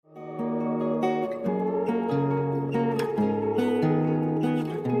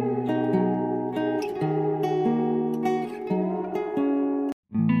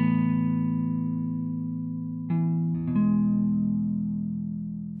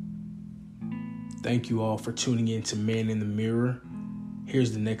Thank you all for tuning in to Man in the Mirror.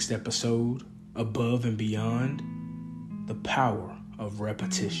 Here's the next episode, Above and Beyond, the Power of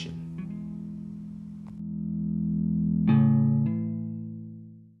Repetition.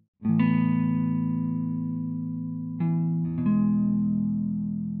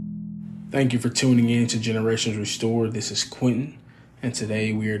 Thank you for tuning in to Generations Restored. This is Quentin, and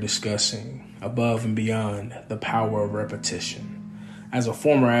today we are discussing Above and Beyond, the Power of Repetition. As a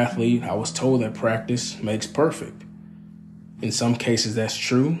former athlete, I was told that practice makes perfect. In some cases that's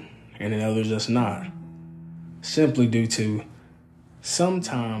true, and in others that's not. Simply due to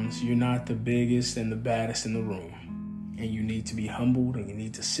sometimes you're not the biggest and the baddest in the room, and you need to be humbled and you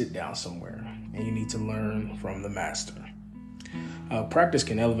need to sit down somewhere, and you need to learn from the master. Practice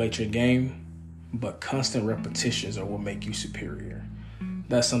can elevate your game, but constant repetitions are what make you superior.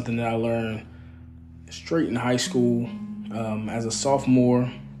 That's something that I learned straight in high school. As a sophomore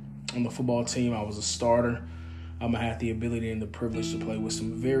on the football team, I was a starter. I had the ability and the privilege to play with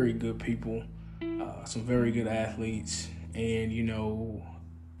some very good people, some very good athletes. And,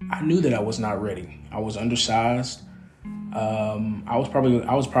 I knew that I was not ready. I was undersized. I was probably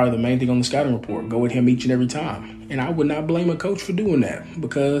the main thing on the scouting report. Go with him each and every time. And I would not blame a coach for doing that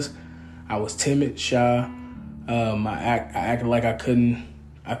because I was timid, shy. I acted like I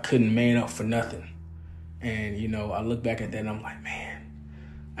couldn't man up for nothing. And, I look back at that and I'm like, man,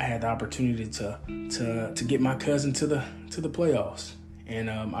 I had the opportunity to get my cousin to the playoffs. And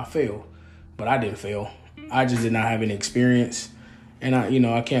I failed, but I didn't fail. I just did not have any experience. And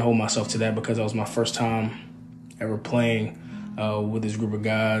I can't hold myself to that because that was my first time ever playing with this group of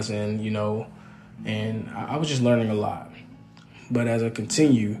guys. And, and I was just learning a lot. But as I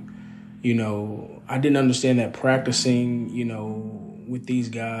continue, I didn't understand that practicing, with these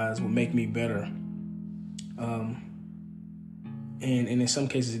guys would make me better. And in some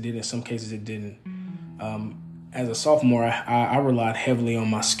cases it did, in some cases it didn't. As a sophomore, I relied heavily on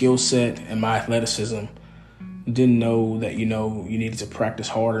my skill set and my athleticism. Didn't know that, you needed to practice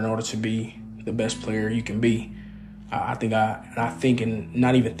hard in order to be the best player you can be. I know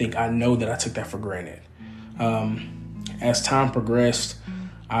that I took that for granted. As time progressed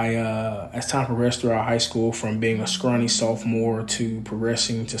throughout high school, from being a scrawny sophomore to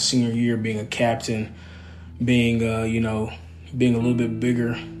progressing to senior year, being a captain, being a little bit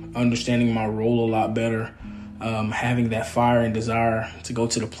bigger, understanding my role a lot better, having that fire and desire to go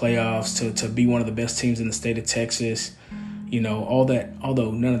to the playoffs, to be one of the best teams in the state of Texas, all that. Although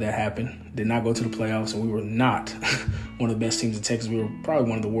none of that happened, did not go to the playoffs, and we were not one of the best teams in Texas. We were probably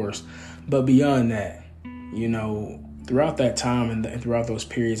one of the worst. But beyond that, throughout that time and throughout those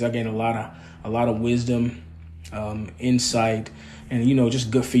periods, I gained a lot of wisdom, insight, and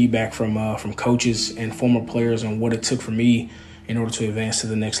just good feedback from coaches and former players on what it took for me in order to advance to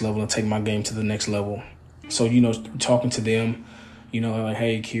the next level and take my game to the next level. So talking to them, like,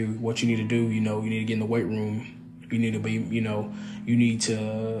 hey Q, what you need to do, you need to get in the weight room. You need to be, you need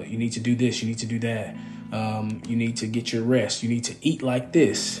to do this, you need to do that. You need to get your rest. You need to eat like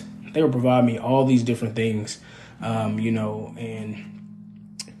this. They would provide me all these different things, and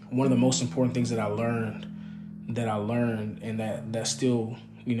one of the most important things that I learned and that still,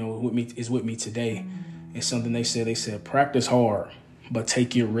 is with me today is something they said, practice hard, but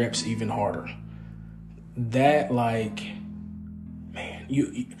take your reps even harder. That, man,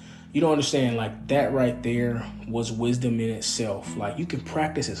 you don't understand, that right there was wisdom in itself. You can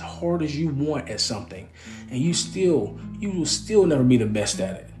practice as hard as you want at something, and you will still never be the best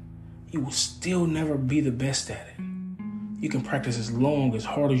at it. You will still never be the best at it. You can practice as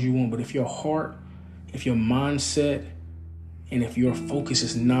hard as you want, but if your heart, if your mindset, and if your focus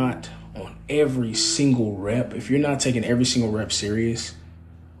is not on every single rep, if you're not taking every single rep serious,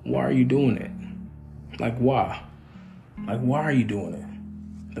 why are you doing it? Why? Why are you doing it?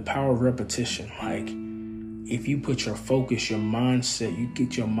 The power of repetition. If you put your focus, your mindset, you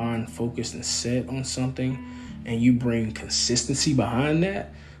get your mind focused and set on something, and you bring consistency behind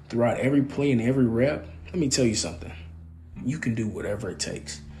that throughout every play and every rep, let me tell you something. You can do whatever it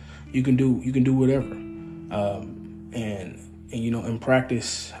takes. You can do whatever. In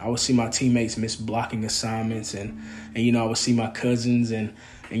practice, I would see my teammates miss blocking assignments, and I would see my cousins and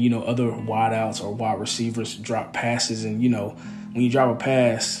other wideouts or wide receivers drop passes. And, when you drop a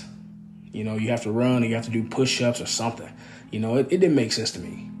pass, you have to run or you have to do push-ups or something. It didn't make sense to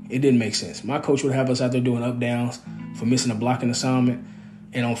me. It didn't make sense. My coach would have us out there doing up downs for missing a blocking assignment.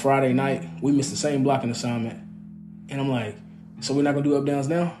 And on Friday night, we missed the same blocking assignment. And I'm like, so we're not going to do up downs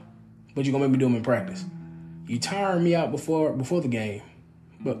now? But you're going to make me do them in practice. You tiring me out before the game.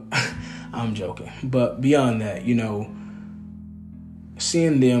 But I'm joking. But beyond that,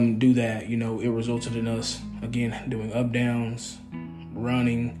 seeing them do that, it resulted in us, again, doing up downs,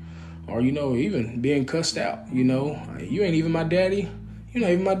 running, or, even being cussed out. You ain't even my daddy. You're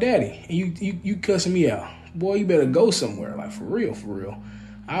not even my daddy. And you cussing me out. Boy, you better go somewhere. Like, for real, for real.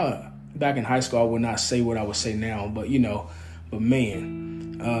 Back in high school, I would not say what I would say now, but being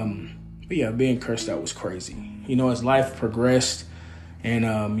cursed out was crazy. As life progressed, and,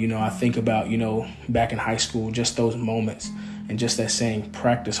 I think about, back in high school, just those moments, and just that saying,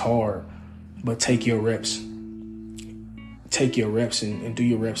 practice hard, but take your reps. Take your reps and do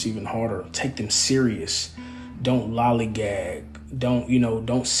your reps even harder. Take them serious. Don't lollygag.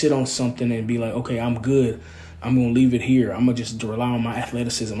 Don't sit on something and be like, okay, I'm good. I'm going to leave it here. I'm going to just rely on my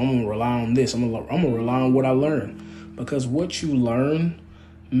athleticism. I'm going to rely on this. I'm going to rely on what I learned. Because what you learn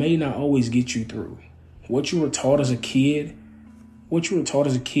may not always get you through. What you were taught as a kid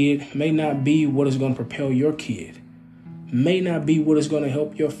may not be what is going to propel your kid. May not be what is going to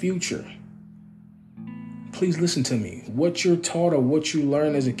help your future. Please listen to me. What you're taught or what you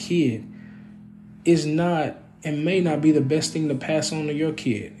learn as a kid is not and may not be the best thing to pass on to your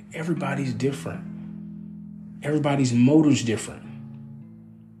kid. Everybody's different. Everybody's motive's different.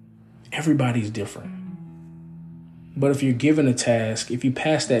 Everybody's different. But if you're given a task, if you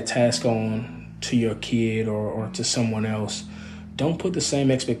pass that task on to your kid or to someone else, don't put the same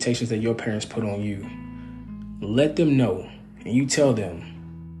expectations that your parents put on you. Let them know, and you tell them,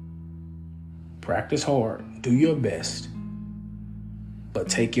 practice hard, do your best, but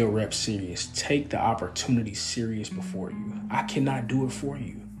take your reps serious. Take the opportunity serious before you. I cannot do it for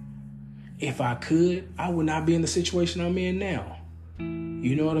you. If I could, I would not be in the situation I'm in now.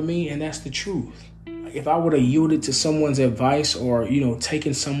 You know what I mean? And that's the truth. If I would have yielded to someone's advice or,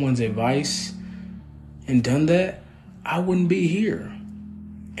 taken someone's advice and done that, I wouldn't be here.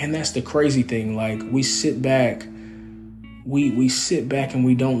 And that's the crazy thing. Like, we sit back, we sit back and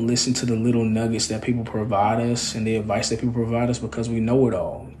we don't listen to the little nuggets that people provide us and the advice that people provide us because we know it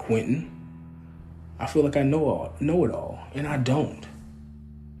all. Quentin, I feel like I know it all, and I don't.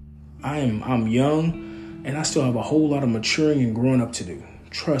 I'm young, and I still have a whole lot of maturing and growing up to do.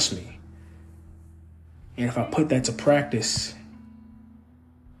 Trust me. And if I put that to practice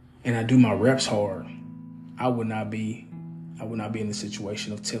and I do my reps hard, I would not be in the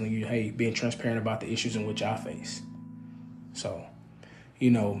situation of telling you, hey, being transparent about the issues in which I face. So,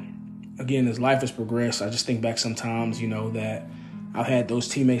 again, as life has progressed, I just think back sometimes, that I've had those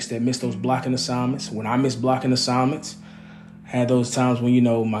teammates that miss those blocking assignments. When I miss blocking assignments, had those times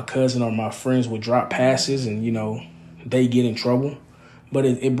when, my cousin or my friends would drop passes and, they get in trouble. But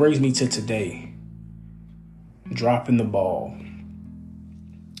it brings me to today. Dropping the ball.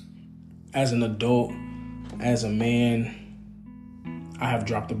 As an adult, as a man, I have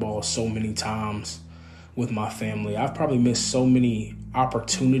dropped the ball so many times with my family. I've probably missed so many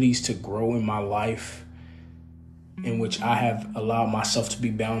opportunities to grow in my life in which I have allowed myself to be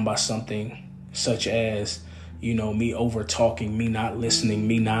bound by something such as, me over talking, me not listening,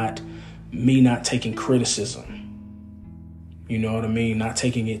 me not taking criticism. You know what I mean? Not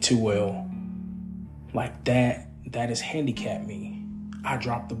taking it too well. Like that has handicapped me. I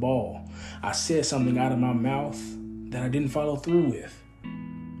dropped the ball. I said something out of my mouth that I didn't follow through with.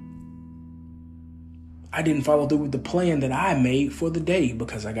 I didn't follow through with the plan that I made for the day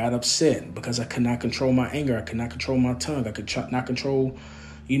because I got upset, because I could not control my anger. I could not control my tongue. I could not control,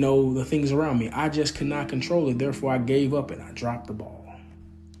 the things around me. I just could not control it. Therefore, I gave up and I dropped the ball.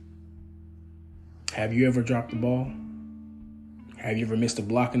 Have you ever dropped the ball? Have you ever missed a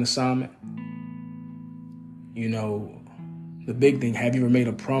blocking assignment? The big thing, have you ever made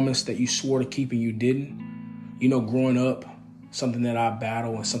a promise that you swore to keep and you didn't? Growing up, something that I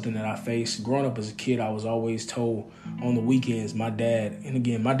battle and something that I face. Growing up as a kid, I was always told on the weekends, my dad's going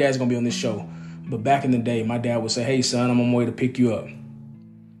to be on this show. But back in the day, my dad would say, hey, son, I'm on my way to pick you up.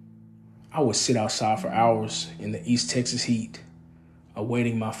 I would sit outside for hours in the East Texas heat,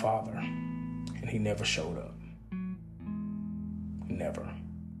 awaiting my father. And he never showed up. Never.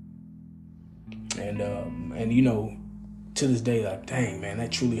 And to this day, like, dang, man,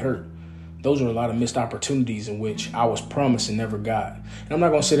 that truly hurt. Those are a lot of missed opportunities in which I was promised and never got. And I'm not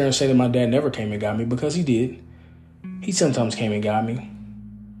going to sit there and say that my dad never came and got me, because he did. He sometimes came and got me.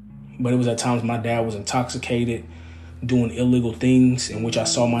 But it was at times my dad was intoxicated, doing illegal things in which I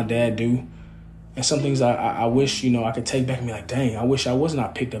saw my dad do. And some things I wish, I could take back and be like, dang, I wish I was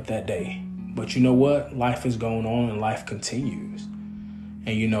not picked up that day. But you know what? Life is going on and life continues.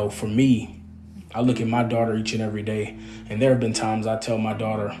 And, for me, I look at my daughter each and every day. And there have been times I tell my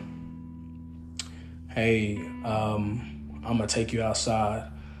daughter, hey, I'm going to take you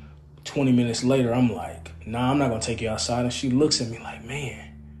outside. 20 minutes later, I'm like, nah, I'm not going to take you outside. And she looks at me like,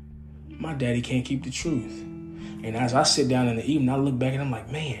 man, my daddy can't keep the truth. And as I sit down in the evening, I look back and I'm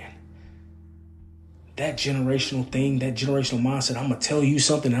like, man, that generational thing, that generational mindset, I'm going to tell you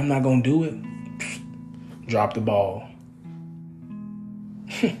something and I'm not going to do it. Drop the ball.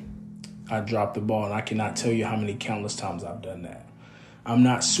 I dropped the ball, and I cannot tell you how many countless times I've done that. I'm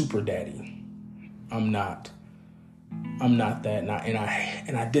not super daddy. I'm not that.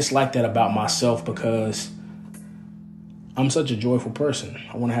 And I dislike that about myself because I'm such a joyful person.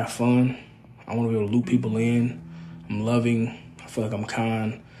 I want to have fun. I want to be able to loop people in. I'm loving. I feel like I'm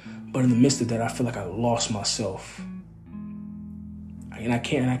kind. But in the midst of that, I feel like I lost myself. And I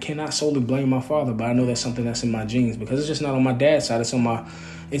cannot solely blame my father, but I know that's something that's in my genes because it's just not on my dad's side. It's on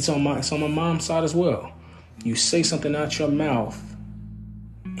my mom's side as well. You say something out your mouth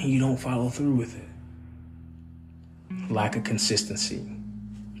and you don't follow through with it. Lack of consistency,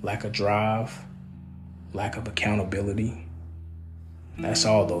 lack of drive, lack of accountability. That's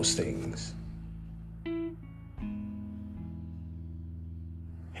all those things.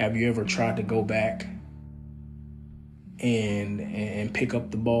 Have you ever tried to go back and pick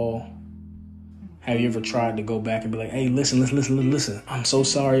up the ball? Have you ever tried to go back and be like, hey, listen. I'm so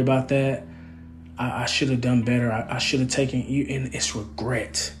sorry about that. I should have done better. I should have taken you. And it's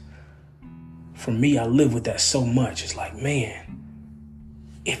regret. For me, I live with that so much. It's like, man,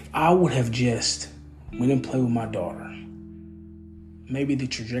 if I would have just went and played with my daughter, maybe the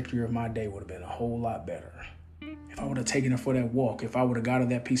trajectory of my day would have been a whole lot better. If I would have taken her for that walk, if I would have got her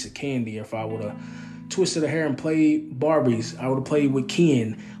that piece of candy, if I would have twisted her hair and played Barbies, I would have played with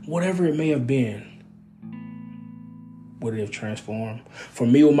Ken, whatever it may have been, would it have transformed? For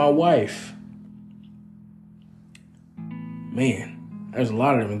me with my wife, man, there's a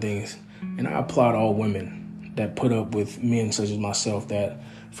lot of different things. And I applaud all women that put up with men such as myself that,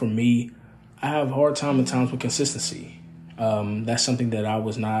 for me, I have a hard time at times with consistency. That's something that I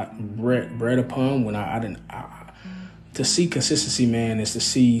was not bred upon when I didn't. To see consistency, man, is to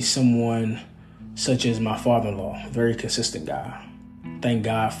see someone such as my father-in-law, very consistent guy. Thank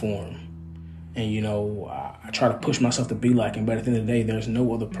God for him. And, I try to push myself to be like him, but at the end of the day, there's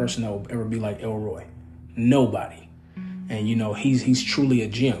no other person that will ever be like Elroy. Nobody. And, he's truly a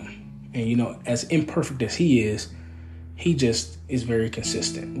gem. And, as imperfect as he just is very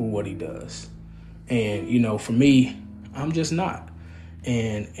consistent with what he does. And, for me, I'm just not.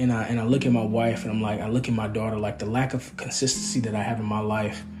 And I look at my wife and I'm like, I look at my daughter, like the lack of consistency that I have in my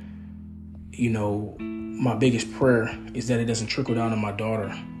life. My biggest prayer is that it doesn't trickle down to my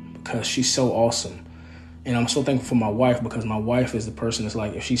daughter because she's so awesome. And I'm so thankful for my wife because my wife is the person that's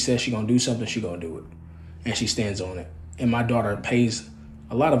like, if she says she's going to do something, she's going to do it. And she stands on it. And my daughter pays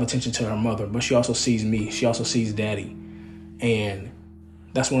a lot of attention to her mother, but she also sees me. She also sees daddy. And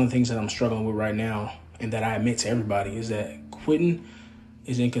that's one of the things that I'm struggling with right now and that I admit to everybody is that Quentin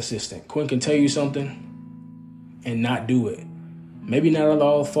is inconsistent. Quentin can tell you something and not do it. Maybe not at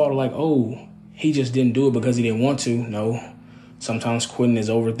all thought like, oh, he just didn't do it because he didn't want to. No. Sometimes Quentin is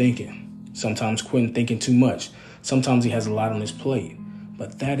overthinking. Sometimes Quentin thinking too much. Sometimes he has a lot on his plate.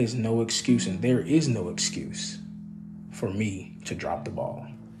 But that is no excuse, and there is no excuse for me to drop the ball.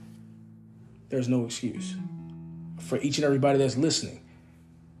 There's no excuse. For each and everybody that's listening,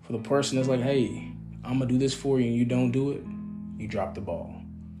 for the person that's like, hey, I'm going to do this for you and you don't do it, you drop the ball.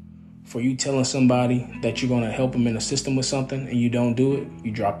 For you telling somebody that you're going to help them and assist them with something and you don't do it,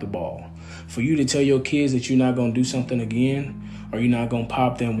 you drop the ball. For you to tell your kids that you're not going to do something again, or you're not going to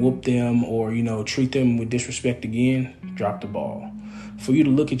pop them, whoop them, or, treat them with disrespect again, drop the ball. For you to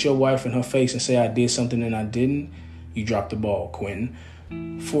look at your wife in her face and say, I did something and I didn't, you drop the ball, Quentin.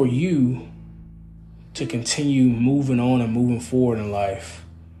 For you to continue moving on and moving forward in life,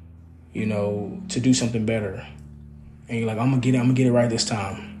 to do something better, and you're like, I'm gonna get it right this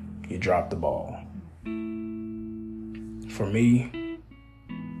time, you drop the ball. For me,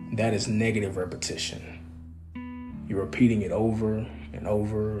 that is negative repetition. You're repeating it over and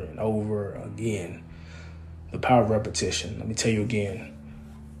over and over again. The power of repetition. Let me tell you again,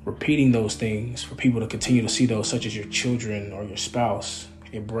 repeating those things for people to continue to see those, such as your children or your spouse,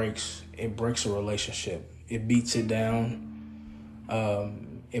 it breaks a relationship. It beats it down.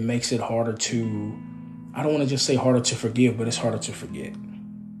 It makes it harder to, I don't want to just say harder to forgive, but it's harder to forget.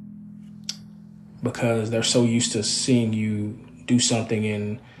 Because they're so used to seeing you do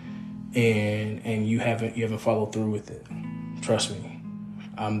something and you haven't followed through with it. Trust me,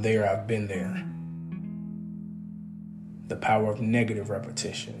 I'm there, I've been there. The power of negative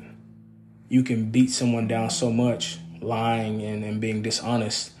repetition. You can beat someone down so much, lying and being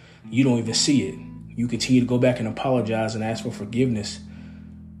dishonest, you don't even see it. You continue to go back and apologize and ask for forgiveness.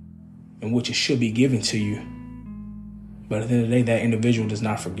 in which it should be given to you. But at the end of the day, that individual does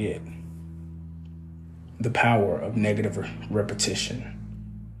not forget. The power of negative repetition.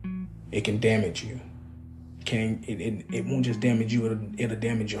 It can damage you. It won't just damage you, it'll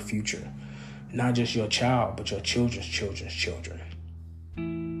damage your future. Not just your child, but your children's children's children.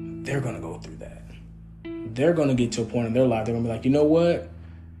 They're going to go through that. They're going to get to a point in their life, they're going to be like, you know what?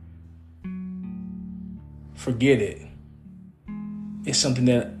 Forget it. It's something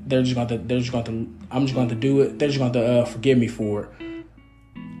that I'm just going to do it. They're just going to forgive me for it.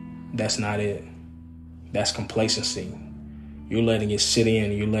 That's not it. That's complacency. You're letting it sit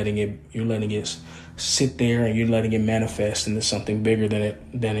in. You're letting it sit there, and you're letting it manifest into something bigger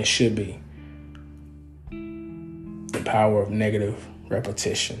than it should be. The power of negative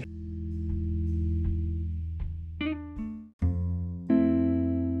repetition.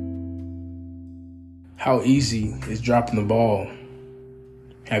 How easy is dropping the ball?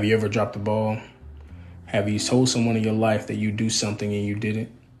 Have you ever dropped the ball? Have you told someone in your life that you do something and you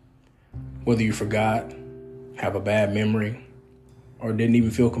didn't? Whether you forgot, have a bad memory, or didn't even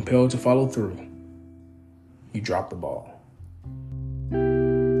feel compelled to follow through, you dropped the ball.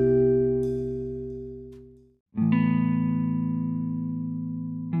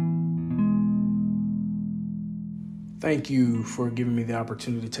 Thank you for giving me the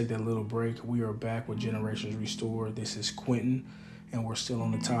opportunity to take that little break. We are back with Generations Restored. This is Quentin, and we're still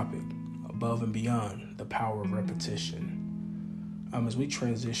on the topic, above and beyond the power of repetition. As we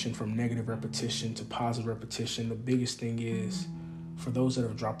transition from negative repetition to positive repetition, the biggest thing is for those that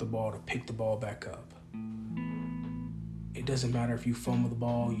have dropped the ball to pick the ball back up. It doesn't matter if you fumble the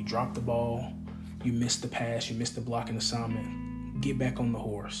ball, you drop the ball, you miss the pass, you miss the blocking assignment. Get back on the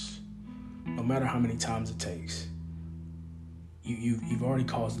horse, no matter how many times it takes. You've already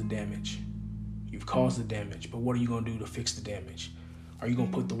caused the damage. You've caused the damage, but what are you going to do to fix the damage? Are you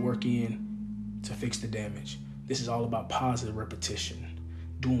going to put the work in to fix the damage? This is all about positive repetition,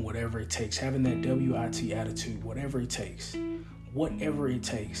 doing whatever it takes, having that WIT attitude, whatever it takes. Whatever it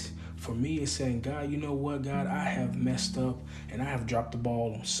takes. For me, it's saying, God, you know what, God, I have messed up and I have dropped the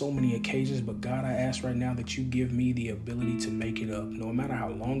ball on so many occasions, but God, I ask right now that you give me the ability to make it up, no matter how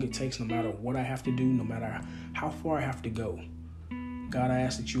long it takes, no matter what I have to do, no matter how far I have to go. God, I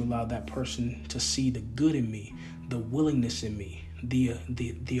ask that you allow that person to see the good in me, the willingness in me,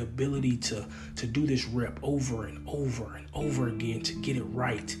 the ability to do this rep over and over and over again to get it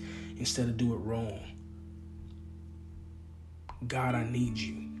right instead of do it wrong. God, I need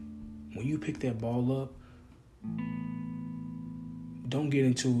you. When you pick that ball up, don't get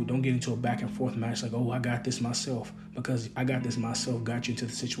into a back and forth match like, oh, I got this myself. Because I got this myself got you into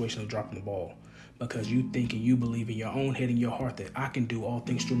the situation of dropping the ball. Because you think and you believe in your own head and your heart that I can do all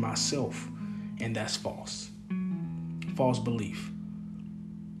things through myself. And that's false. False belief.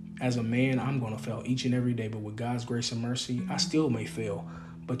 As a man, I'm going to fail each and every day. But with God's grace and mercy, I still may fail.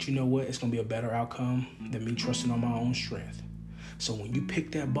 But you know what? It's going to be a better outcome than me trusting on my own strength. So when you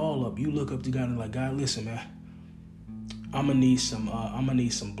pick that ball up, you look up to God and like, God, listen, man, I'm gonna need some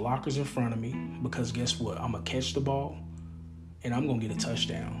blockers in front of me, because guess what? I'm gonna catch the ball and I'm gonna get a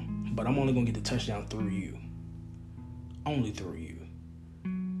touchdown. But I'm only gonna get the touchdown through you. Only through you.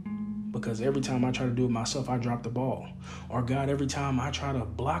 Because every time I try to do it myself, I drop the ball. Or God, every time I try to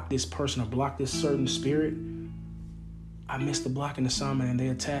block this person or block this certain spirit, I miss the blocking assignment and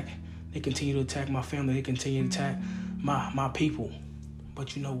they continue to attack my family, they continue to attack my people.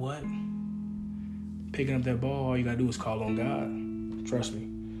 But you know what? Picking up that ball, all you gotta do is call on God. Trust me.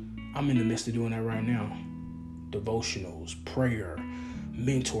 I'm in the midst of doing that right now. Devotionals, prayer,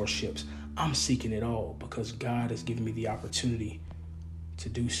 mentorships. I'm seeking it all because God has given me the opportunity to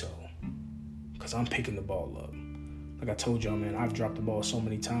do so. Because I'm picking the ball up. Like I told y'all, man, I've dropped the ball so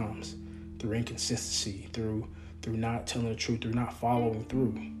many times through inconsistency, through not telling the truth, through not following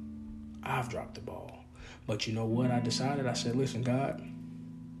through. I've dropped the ball. But you know what? I said, listen, God,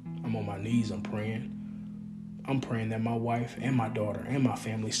 I'm on my knees, I'm praying. I'm praying that my wife and my daughter and my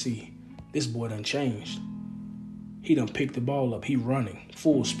family see this boy done changed. He done picked the ball up. He running,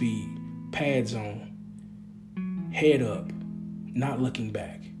 full speed, pads on, head up, not looking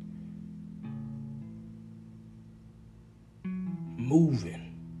back. Moving.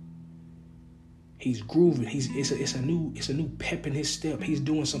 He's grooving. It's a new pep in his step. He's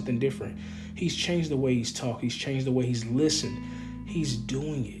doing something different. He's changed the way he's talked. He's changed the way he's listened. He's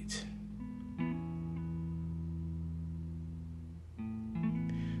doing it.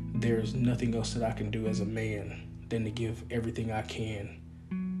 There's nothing else that I can do as a man than to give everything I can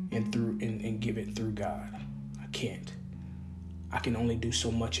and give it through God. I can't. I can only do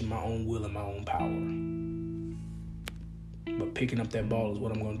so much in my own will and my own power. But but picking up that ball is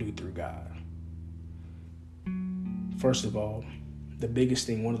what I'm going to do through God. First of all, one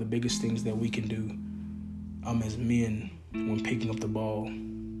of the biggest things that we can do as men when picking up the ball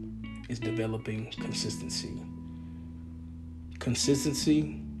is developing consistency.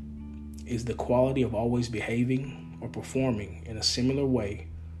 Consistency is the quality of always behaving or performing in a similar way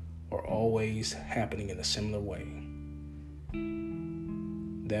or always happening in a similar way.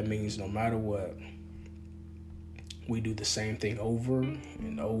 That means no matter what, we do the same thing over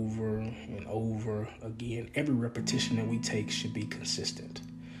and over and over again. Every repetition that we take should be consistent.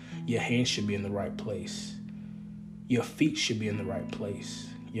 Your hands should be in the right place. Your feet should be in the right place.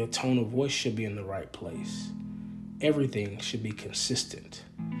 Your tone of voice should be in the right place. Everything should be consistent.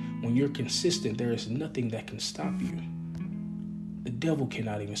 When you're consistent, there is nothing that can stop you. The devil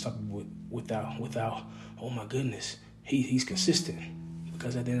cannot even stop you without, oh my goodness, he's consistent.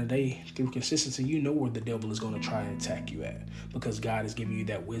 Because at the end of the day, through consistency, you know where the devil is going to try and attack you at. Because God has given you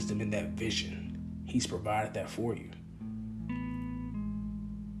that wisdom and that vision. He's provided that for you.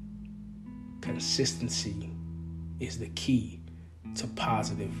 Consistency is the key to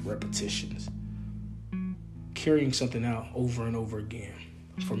positive repetitions. Carrying something out over and over again.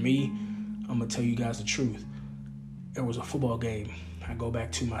 For me, I'm going to tell you guys the truth. There was a football game. I go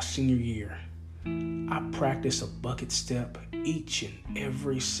back to my senior year. I practiced a bucket step each and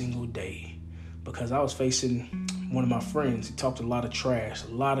every single day because I was facing one of my friends. He talked a lot of trash, a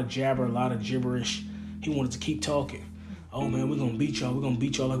lot of jabber, a lot of gibberish. He wanted to keep talking. Oh, man, we're going to beat y'all. We're going to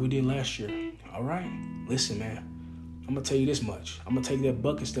beat y'all like we did last year. All right? Listen, man, I'm going to tell you this much. I'm going to take that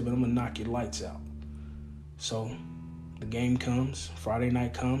bucket step and I'm going to knock your lights out. So the game comes. Friday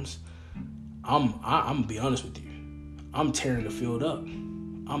night comes. I'm going to be honest with you. I'm tearing the field up.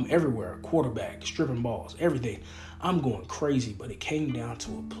 I'm everywhere, quarterback, stripping balls, everything. I'm going crazy, but it came down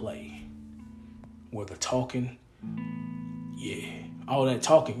to a play where the talking, all that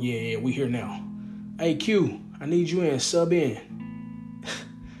talking, we here now. Hey, Q, I need you in, sub in.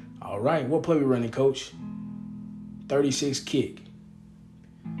 All right, what play we running, coach? 36 kick.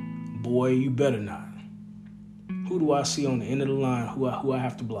 Boy, you better not. Who do I see on the end of the line who I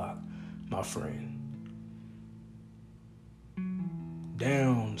have to block? My friend.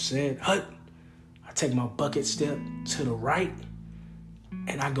 Down, set, hut. I take my bucket step to the right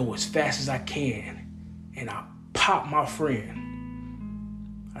and I go as fast as I can and I pop my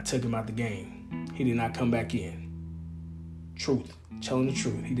friend. I took him out the game. He did not come back in. Truth, telling the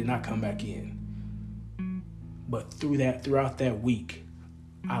truth, he did not come back in. But throughout that week,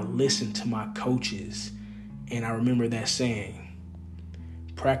 I listened to my coaches and I remember that saying,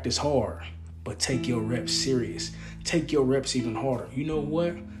 practice hard, but take your reps serious. Take your reps even harder. You know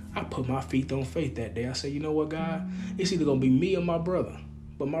what? I put my feet on faith that day. I said, you know what, God? It's either going to be me or my brother.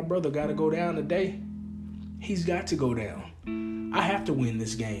 But my brother got to go down today. He's got to go down. I have to win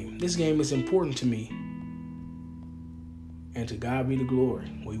this game. This game is important to me. And to God be the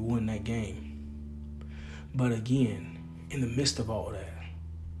glory. We won that game. But again, in the midst of all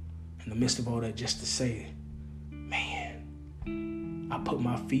that, just to say, man, I put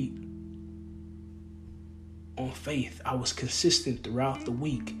my feet on faith. I was consistent throughout the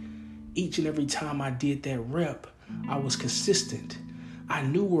week. Each and every time I did that rep, I was consistent. I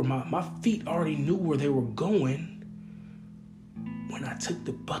knew where my feet already knew where they were going. When I took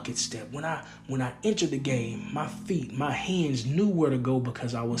the bucket step, when I entered the game, my feet, my hands knew where to go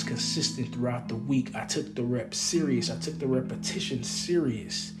because I was consistent throughout the week. I took the reps serious. I took the repetition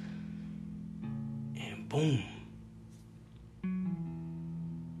serious. And boom.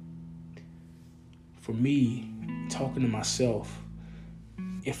 For me, talking to myself,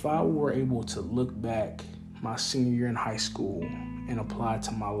 if I were able to look back my senior year in high school and apply it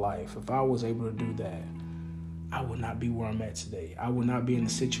to my life, if I was able to do that, I would not be where I'm at today. I would not be in the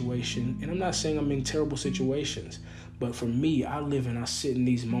situation, and I'm not saying I'm in terrible situations, but for me, I sit in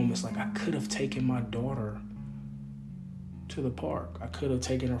these moments like I could have taken my daughter to the park. I could have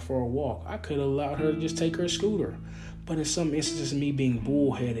taken her for a walk. I could have allowed her to just take her scooter. But in some instances, me being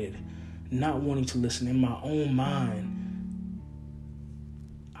bullheaded, not wanting to listen in my own mind,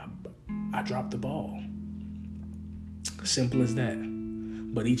 I dropped the ball. Simple as that.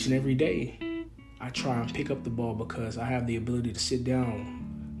 But each and every day, I try and pick up the ball because I have the ability to sit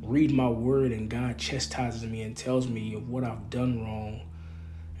down, read my word, and God chastises me and tells me of what I've done wrong.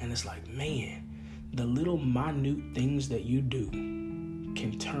 And it's like, man, the little minute things that you do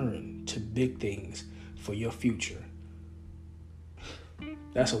can turn to big things for your future.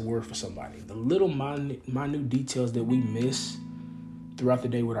 That's a word for somebody. The little minute details that we miss throughout the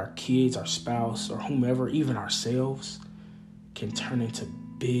day with our kids, our spouse, or whomever, even ourselves, can turn into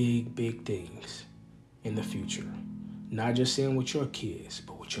big, big things in the future. Not just saying with your kids,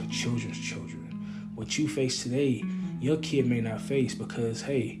 but with your children's children. What you face today, your kid may not face because,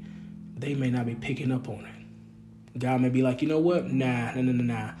 hey, they may not be picking up on it. God may be like, you know what? Nah.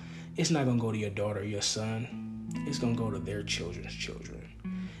 It's not going to go to your daughter or your son. It's going to go to their children's children.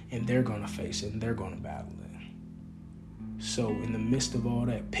 And they're going to face it and they're going to battle it. So in the midst of all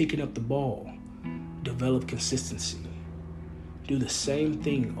that, picking up the ball, develop consistency. Do the same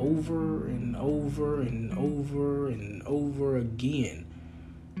thing over and over and over and over again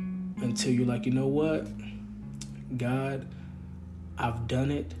until you're like, you know what? God, I've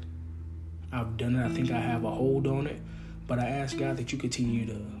done it. I think I have a hold on it. But I ask God that you continue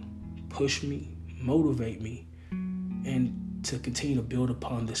to push me, motivate me, and to continue to build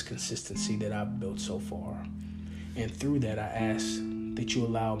upon this consistency that I've built so far. And through that, I ask that you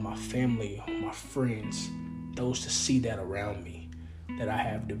allow my family, my friends, those to see that around me, that I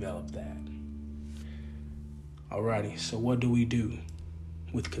have developed that. Alrighty, so what do we do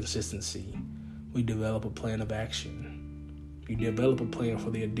with consistency? We develop a plan of action. You develop a plan for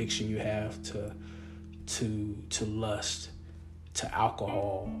the addiction you have to lust, to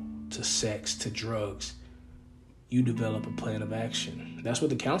alcohol, to sex, to drugs. You develop a plan of action. That's what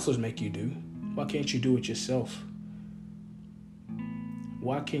the counselors make you do. Why can't you do it yourself?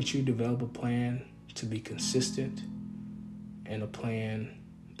 Why can't you develop a plan to be consistent and a plan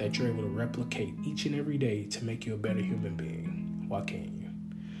that you're able to replicate each and every day to make you a better human being? Why can't you?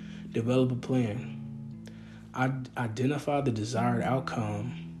 Develop a plan. Identify the desired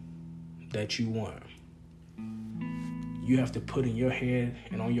outcome that you want. You have to put in your head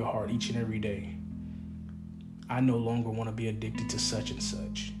and on your heart each and every day, I no longer want to be addicted to such and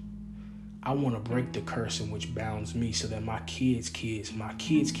such. I want to break the curse in which bounds me so that my kids' kids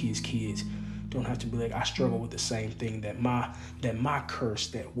don't have to be like, I struggle with the same thing, that my curse,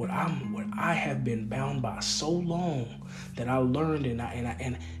 that what I have been bound by so long that I learned and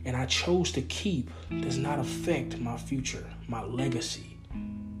I chose to keep does not affect my future, my legacy.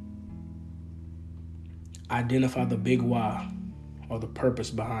 Identify the big why or the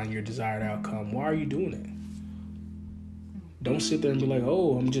purpose behind your desired outcome. Why are you doing it? Don't sit there and be like,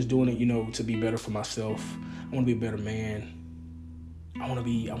 oh, I'm just doing it, to be better for myself. I want to be a better man. I want to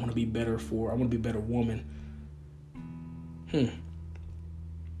be a better woman.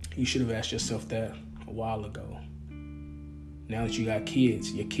 You should have asked yourself that a while ago. Now that you got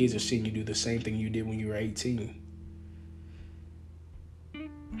kids, your kids are seeing you do the same thing you did when you were 18.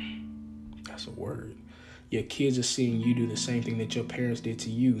 That's a word. Your kids are seeing you do the same thing that your parents did to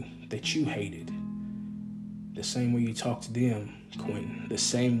you, that you hated. The same way you talk to them, Quentin. The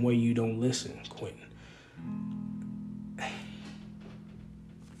same way you don't listen, Quentin.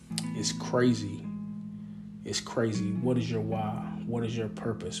 It's crazy. It's crazy. What is your why? What is your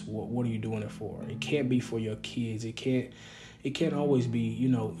purpose? What are you doing it for? It can't be for your kids. It can't always be,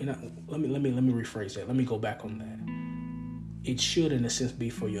 let me rephrase that. Let me go back on that. It should, in a sense, be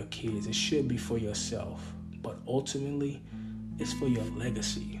for your kids. It should be for yourself. But ultimately, it's for your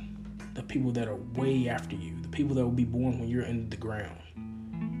legacy. The people that are way after you. The people that will be born when you're in the ground.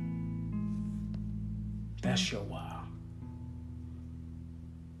 That's your why.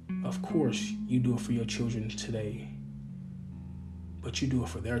 Of course, you do it for your children today, but you do it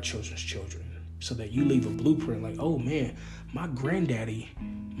for their children's children, so that you leave a blueprint like, oh man, my granddaddy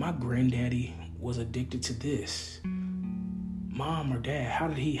was addicted to this. Mom or dad, how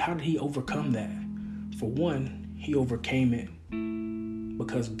did he overcome that? For one, he overcame it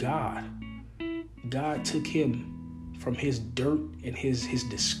because God took him from his dirt and his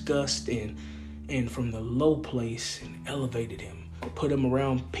disgust and from the low place and elevated him. Put him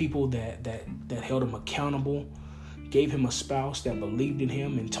around people that held him accountable, gave him a spouse that believed in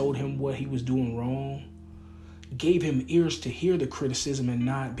him and told him what he was doing wrong, gave him ears to hear the criticism and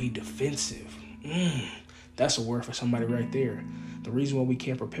not be defensive. That's a word for somebody right there. The reason why we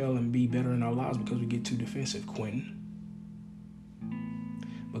can't propel and be better in our lives because we get too defensive, Quentin.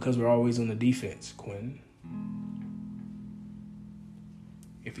 Because we're always on the defense, Quentin.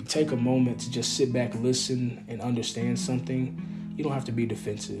 If you take a moment to just sit back, listen, and understand something, you don't have to be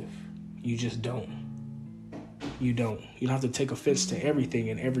defensive. You just don't. You don't. You don't have to take offense to everything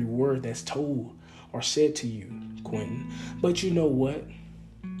and every word that's told or said to you, Quentin. But you know what?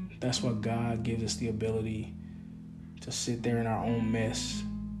 That's why God gives us the ability to sit there in our own mess.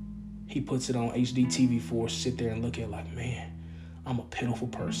 He puts it on HDTV for us to sit there and look at like, man, I'm a pitiful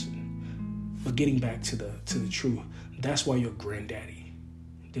person. But getting back to the truth, that's why your granddaddy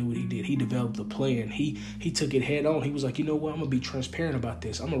did what he did. He developed a plan. He took it head on. He was like, you know what? I'm going to be transparent about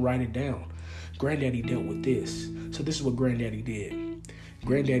this. I'm going to write it down. Granddaddy dealt with this. So this is what Granddaddy did.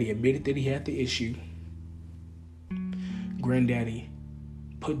 Granddaddy admitted that he had the issue. granddaddy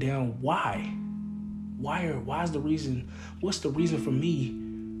put down why. Why is the reason? What's the reason for me?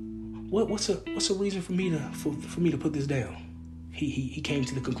 What's a reason for me to put this down? He came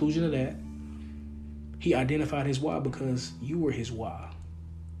to the conclusion of that. He identified his why because you were his why.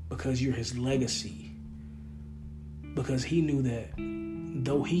 Because you're his legacy. Because he knew that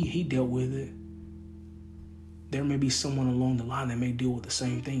though he dealt with it, there may be someone along the line that may deal with the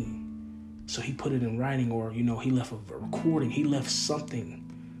same thing. So he put it in writing, or, he left a recording. He left something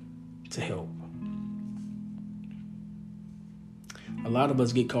to help. A lot of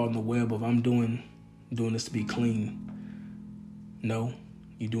us get caught in the web of, I'm doing this to be clean. No,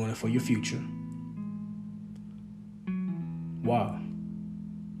 you're doing it for your future. Why?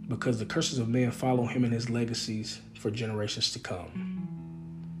 Because the curses of man follow him and his legacies for generations to come.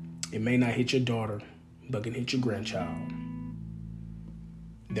 It may not hit your daughter, but can hit your grandchild.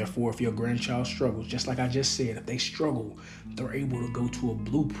 Therefore, if your grandchild struggles, just like I just said, if they struggle, they're able to go to a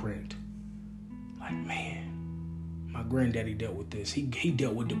blueprint. Like, man, my granddaddy dealt with this. He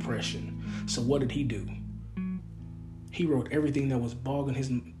dealt with depression. So what did he do? He wrote everything that was bogging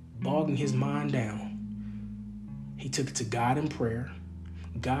his mind down. He took it to God in prayer.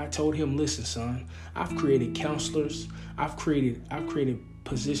 God told him, listen, son, I've created counselors. I've created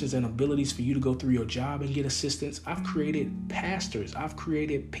positions and abilities for you to go through your job and get assistance. I've created pastors. I've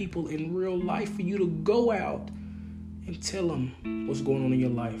created people in real life for you to go out and tell them what's going on in your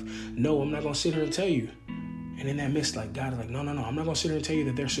life. No, I'm not going to sit here and tell you. And in that midst, like, God is like, no, I'm not going to sit here and tell you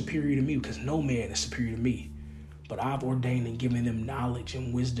that they're superior to me, because no man is superior to me. But I've ordained and given them knowledge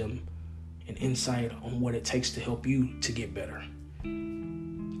and wisdom and insight on what it takes to help you to get better,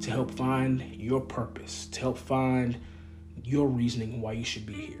 to help find your purpose, to help find your reasoning why you should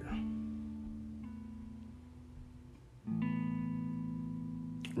be here.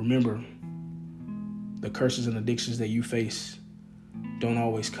 Remember, the curses and addictions that you face don't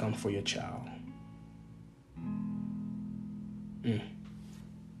always come for your child.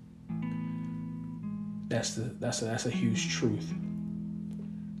 That's a huge truth.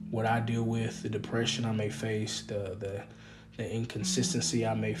 What I deal with, the depression I may face, the inconsistency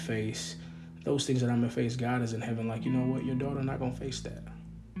I may face, those things that I may face, God is in heaven like, you know what, your daughter not going to face that.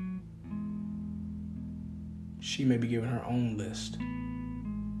 She may be given her own list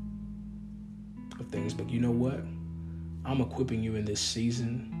of things, but you know what? I'm equipping you in this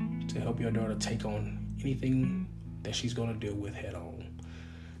season to help your daughter take on anything that she's going to deal with head on.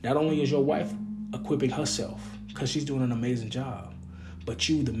 Not only is your wife equipping herself, because she's doing an amazing job, but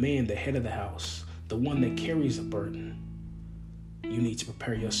you, the man, the head of the house, the one that carries the burden, you need to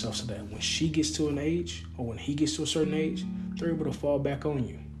prepare yourself so that when she gets to an age, or when he gets to a certain age, they're able to fall back on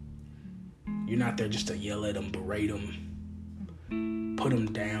you. You're not there just to yell at them, berate them, put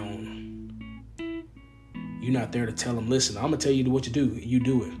them down. You're not there to tell them, listen, I'm going to tell you what to do. You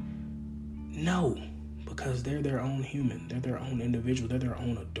do it. No, because they're their own human. They're their own individual. They're their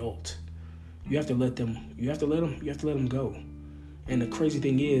own adult. You have to let them go. And the crazy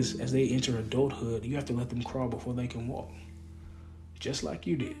thing is, as they enter adulthood, you have to let them crawl before they can walk. Just like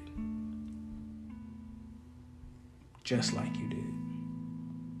you did. Just like you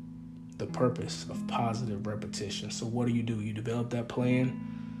did. The purpose of positive repetition. So what do? You develop that plan.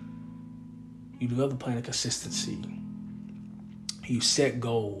 You develop the plan of consistency. You set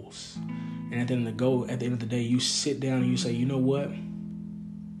goals. And at the end of the day, you sit down and you say, you know what?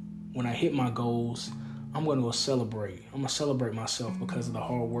 When I hit my goals, I'm going to go celebrate. I'm going to celebrate myself because of the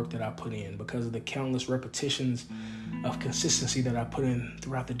hard work that I put in, because of the countless repetitions of consistency that I put in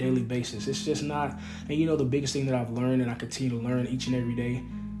throughout the daily basis. It's just not, and the biggest thing that I've learned and I continue to learn each and every day,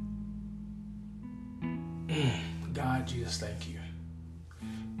 God, Jesus, thank you.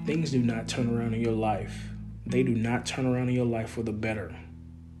 Things do not turn around in your life. They do not turn around in your life for the better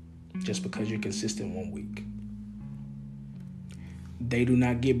just because you're consistent 1 week. They do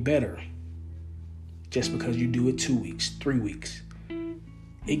not get better just because you do it 2 weeks, 3 weeks.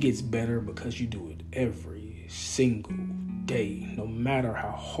 It gets better because you do it every single day. No matter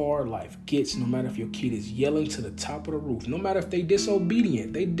how hard life gets, no matter if your kid is yelling to the top of the roof, no matter if they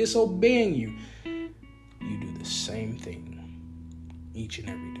disobeying you, you do the same thing each and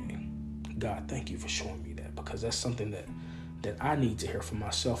every day. God, thank you for showing me that, because that's something that I need to hear for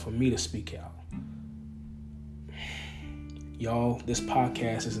myself, for me to speak out. Y'all, this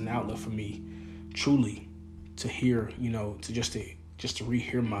podcast is an outlet for me, truly, to hear, to just to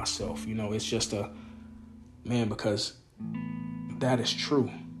rehear myself. It's just because that is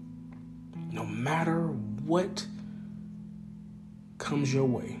true. No matter what comes your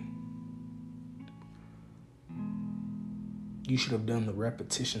way, you should have done the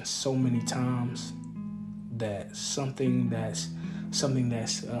repetition so many times that something that's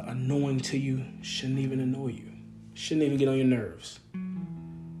annoying to you shouldn't even annoy you. Shouldn't even get on your nerves.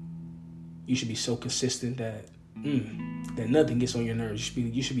 You should be so consistent that nothing gets on your nerves.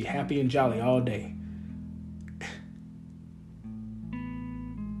 You should be happy and jolly all day.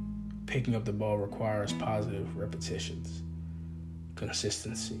 Picking up the ball requires positive repetitions,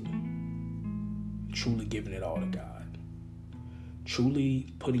 consistency, truly giving it all to God, truly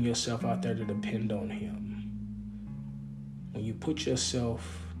putting yourself out there to depend on Him. When you put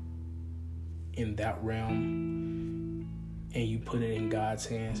yourself in that realm and you put it in God's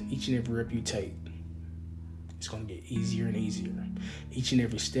hands, each and every rep you take, it's going to get easier and easier. Each and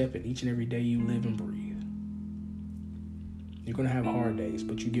every step and each and every day you live and breathe. You're going to have hard days,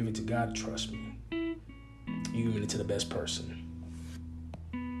 but you give it to God, trust me. You're giving it to the best person.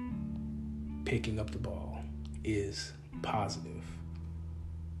 Picking up the ball is positive.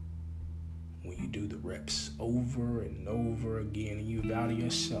 When you do the reps over and over again and you vow to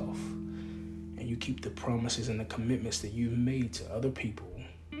yourself and you keep the promises and the commitments that you've made to other people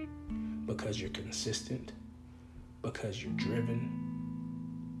because you're consistent, because you're driven,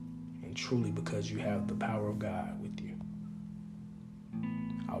 and truly because you have the power of God with you.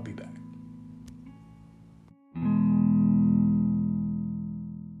 I'll be back.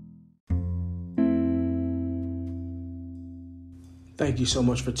 Thank you so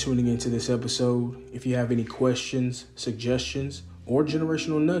much for tuning into this episode. If you have any questions, suggestions, or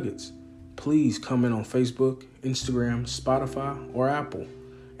generational nuggets, please comment on Facebook, Instagram, Spotify, or Apple,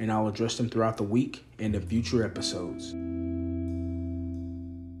 and I'll address them throughout the week and in future episodes.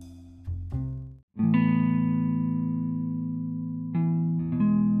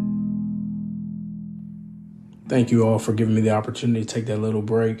 Thank you all for giving me the opportunity to take that little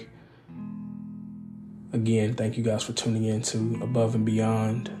break. Again, thank you guys for tuning in to Above and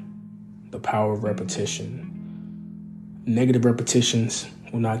Beyond, the power of repetition. Negative repetitions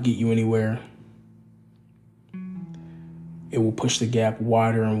will not get you anywhere. It will push the gap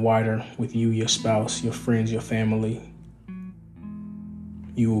wider and wider with you, your spouse, your friends, your family.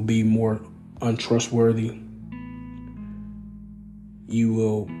 You will be more untrustworthy. You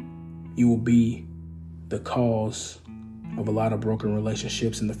will be the cause of a lot of broken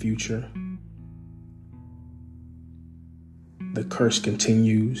relationships in the future. The curse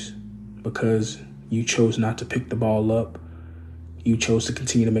continues because you chose not to pick the ball up. You chose to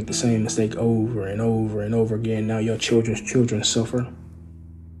continue to make the same mistake over and over and over again. Now your children's children suffer.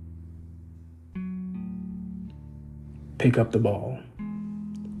 Pick up the ball.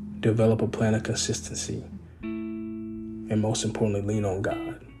 Develop a plan of consistency. And most importantly, lean on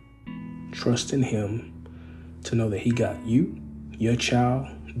God. Trust in Him to know that He got you, your child,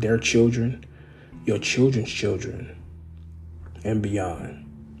 their children, your children's children, and beyond.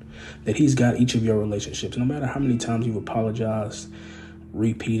 That He's got each of your relationships. No matter how many times you've apologized,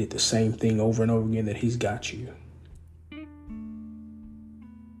 repeated the same thing over and over again, that He's got you.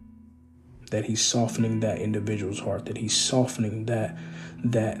 That He's softening that individual's heart. That He's softening that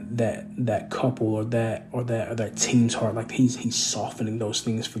couple or that team's heart. Like he's softening those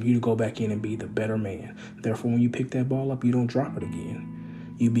things for you to go back in and be the better man. Therefore, when you pick that ball up, you don't drop it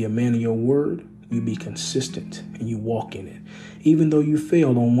again. You be a man of your word. You be consistent and you walk in it. Even though you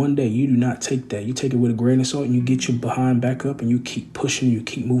failed on one day, you do not take that. You take it with a grain of salt and you get your behind back up and you keep pushing, you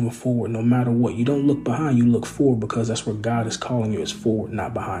keep moving forward no matter what. You don't look behind, you look forward, because that's where God is calling you, is forward,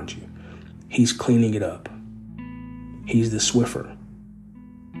 not behind you. He's cleaning it up. He's the Swiffer.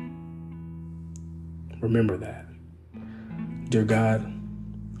 Remember that. Dear God,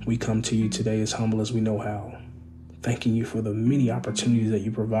 we come to you today as humble as we know how. Thanking you for the many opportunities that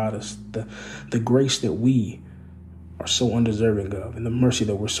you provide us, the grace that we are so undeserving of, and the mercy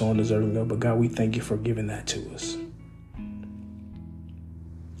that we're so undeserving of. But God, we thank you for giving that to us.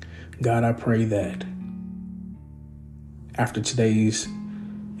 God, I pray that after today's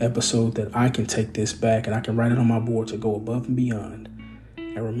episode that I can take this back and I can write it on my board to go above and beyond.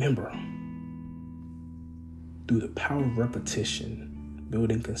 And remember, through the power of repetition,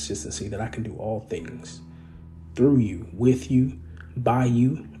 building consistency, that I can do all things through you, with you, by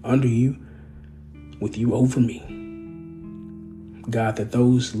you, under you, with you over me. God, that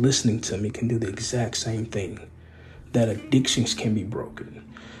those listening to me can do the exact same thing. That addictions can be broken.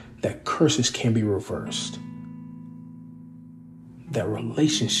 That curses can be reversed. That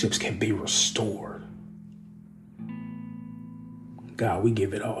relationships can be restored. God, we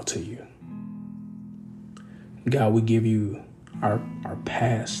give it all to you. God, we give you our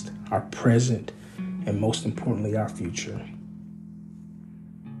past, our present, and most importantly, our future.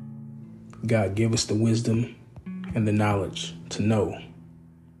 God, give us the wisdom and the knowledge to know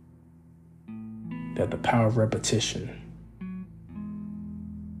that the power of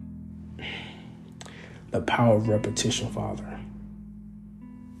repetition, Father,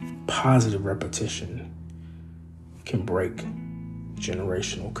 positive repetition, can break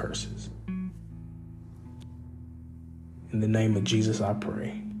generational curses. In the name of Jesus, I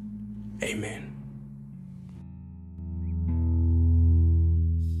pray. Amen.